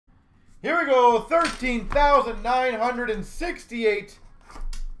Here we go, 13,968.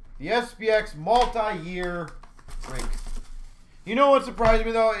 The SPx multi-year break. You know what surprised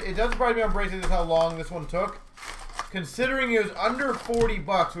me though? It does surprise me on braces is how long this one took. Considering it was under 40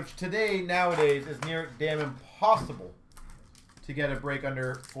 bucks, which today, nowadays, is near damn impossible to get a break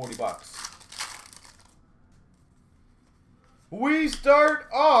under 40 bucks. We start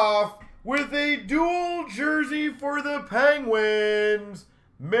off with a dual jersey for the Penguins.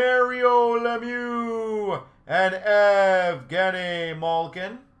 Mario Lemieux and Evgeny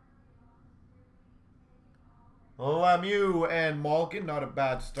Malkin. Lemieux and Malkin, not a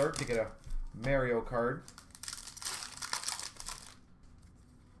bad start to get a Mario card.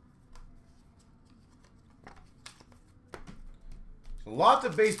 So lots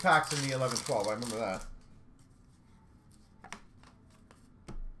of base packs in the 11-12, I remember that.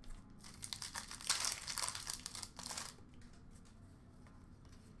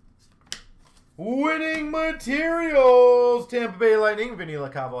 Winning materials, Tampa Bay Lightning, Vinny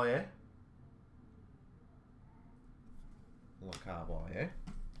LeCavalier.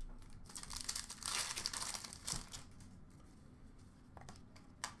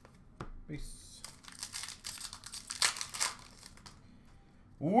 Peace.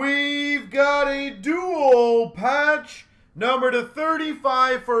 We've got a dual patch, number to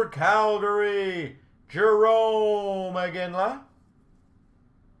 35 for Calgary, Jerome Iginla.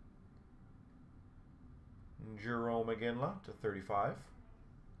 Jerome Iginla to 35.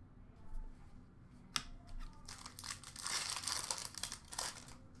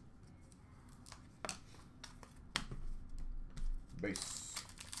 Base.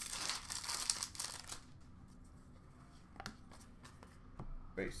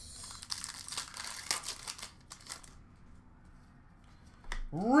 Base.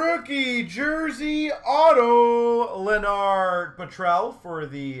 Rookie jersey auto Lennart Petrell for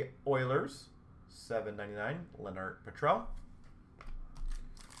the Oilers. $7.99, Lennart Petrell.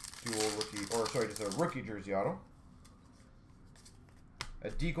 Dual rookie, or sorry, just a rookie jersey auto. A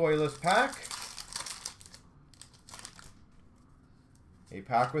decoyless pack. A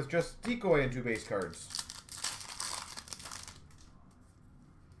pack with just decoy and 2 base cards.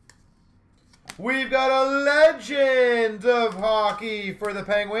 We've got a Legend of Hockey for the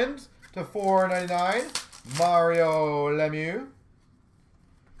Penguins to $4.99, Mario Lemieux.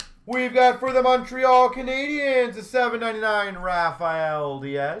 We've got for the Montreal Canadiens a $7.99 Rafael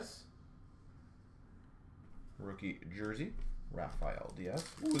Diaz. Rookie jersey, Rafael Diaz.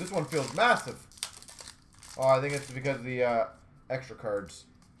 Ooh, this one feels massive. Oh, I think it's because of the extra cards.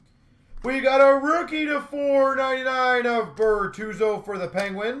 We got a rookie to $4.99 of Bertuzzo for the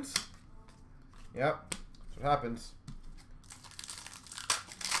Penguins. Yep, that's what happens.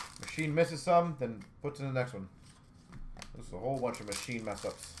 Machine misses some, then puts in the next one. This is a whole bunch of machine mess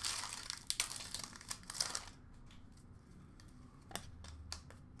ups.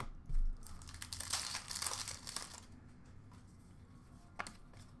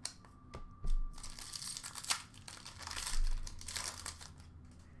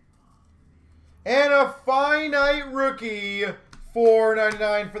 And a finite rookie,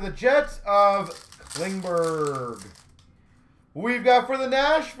 $4.99 for the Jets of Klingberg. We've got for the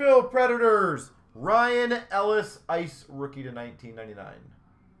Nashville Predators, Ryan Ellis, Ice rookie to $19.99.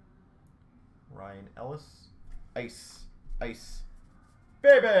 Ryan Ellis, Ice, baby.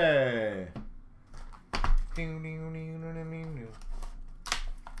 Wait,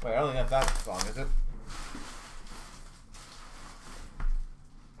 I don't think that's that song, is it?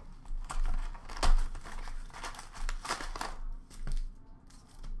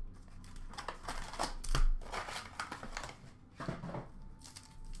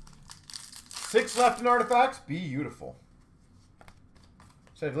 Six left in artifacts. Beautiful.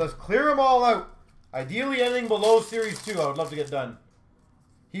 So let's clear them all out. Ideally, anything below Series 2, I would love to get done.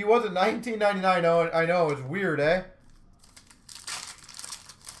 He was at $19.99. I know, it's weird, eh?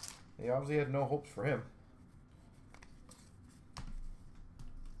 They obviously had no hopes for him.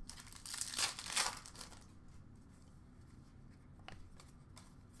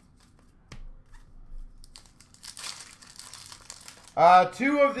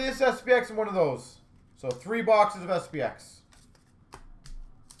 Two of this SPX and one of those. So 3 boxes of SPX.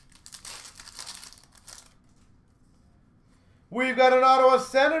 We've got an Ottawa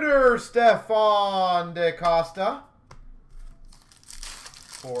Senator, Stefan DeCosta.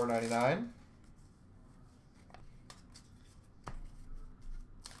 $4.99.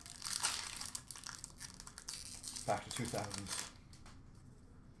 Back to 2000s.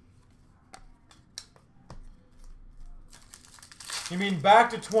 You mean back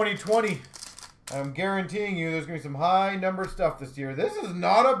to 2020? I'm guaranteeing you there's going to be some high number stuff this year. This is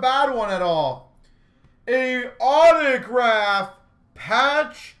not a bad one at all. A autograph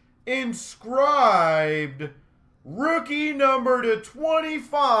patch inscribed rookie number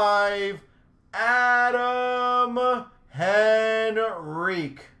 /25 Adam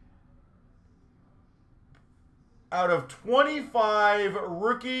Henrique. Out of 25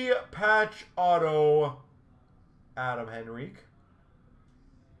 rookie patch auto, Adam Henrique.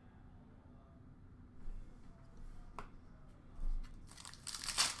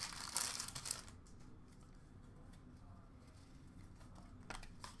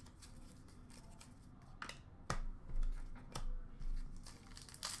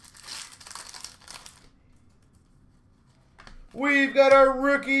 We've got a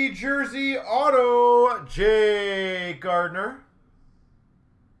rookie jersey auto, Jake Gardner.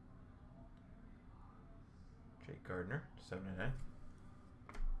 Jake Gardner, $7.99.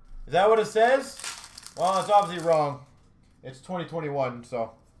 Is that what it says? Well, it's obviously wrong. It's 2021,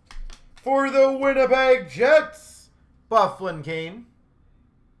 so. For the Winnipeg Jets, Bufflin Kane.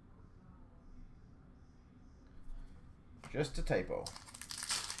 Just a typo.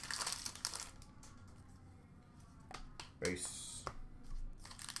 Base.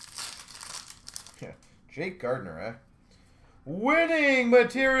 Yeah, Jake Gardner, eh? Winning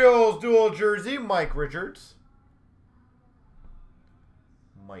Materials dual jersey, Mike Richards.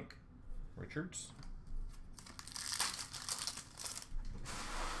 Mike Richards.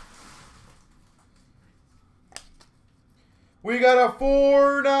 We got a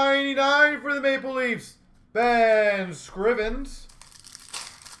 $4.99 for the Maple Leafs, Ben Scrivens.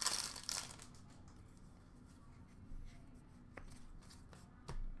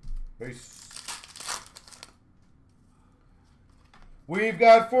 Base. We've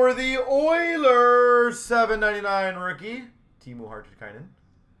got for the Oilers, $7.99 rookie, Teemu Hartikainen.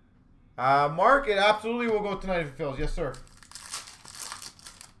 Mark, it absolutely will go tonight if it fills. Yes, sir.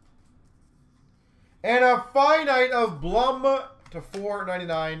 And a finite of Blum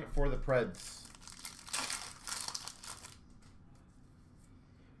 /4.99 for the Preds.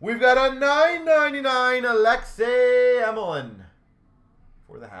 We've got a $9.99 Alexei Emelin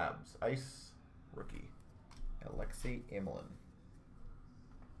for the Habs. Ice rookie, Alexei Emelin.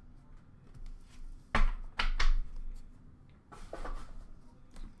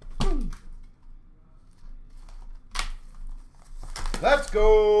 Let's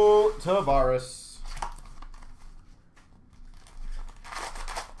go Tavares.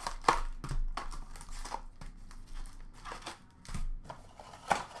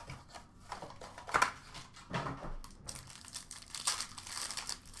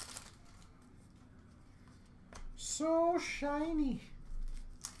 So shiny.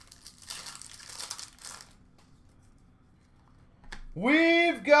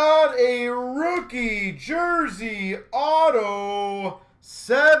 We've got a rookie jersey auto,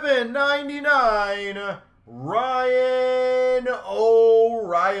 $7.99, Ryan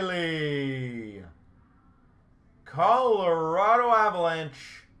O'Reilly. Colorado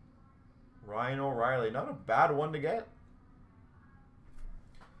Avalanche. Ryan O'Reilly. Not a bad one to get.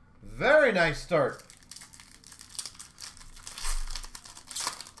 Very nice start.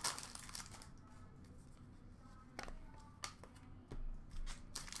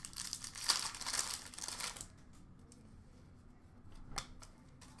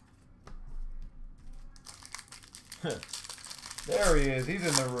 There he is. He's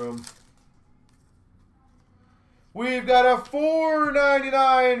in the room. We've got a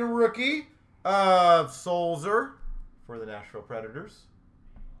 $4.99 rookie of Solzer for the Nashville Predators.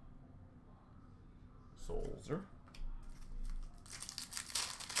 Solzer.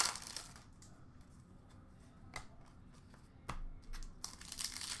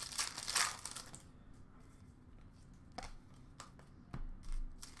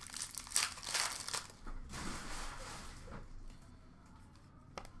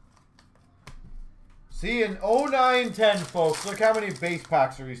 See, in 09-10, folks, look how many base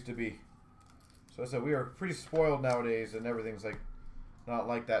packs there used to be. So I said we are pretty spoiled nowadays, and everything's like not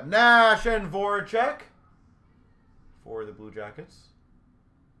like that. Nash and Voracek for the Blue Jackets.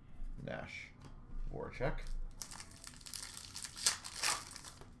 Nash, Voracek.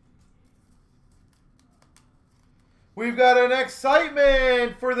 We've got an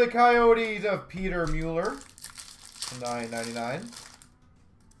excitement for the Coyotes of Peter Mueller, $9.99.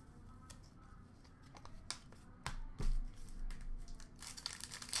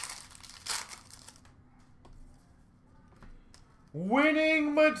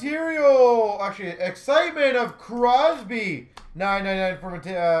 Winning material, actually, excitement of Crosby,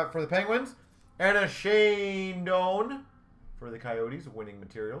 $9.99 for the Penguins, and a Shane Doan for the Coyotes. Winning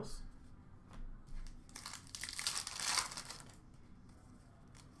materials.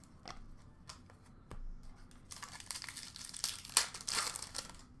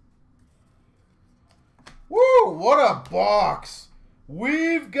 what a box.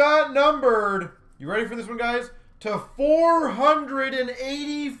 We've got numbered, you ready for this one, guys? To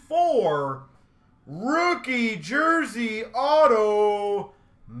 484 rookie jersey auto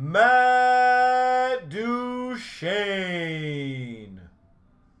Matt Duchene.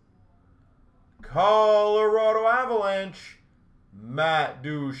 Colorado Avalanche, Matt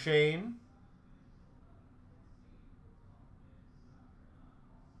Duchene.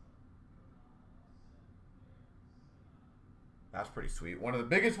 That's pretty sweet. One of the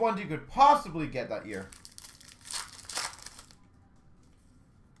biggest ones you could possibly get that year.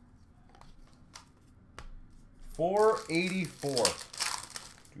 $484.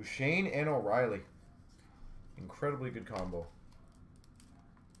 Duchene and O'Reilly. Incredibly good combo.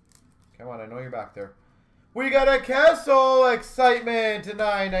 Come on, I know you're back there. We got a Kessel excitement to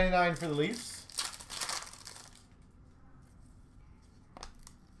 $9.99 for the Leafs.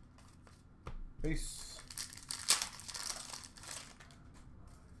 Peace.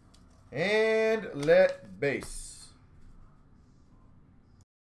 And let base.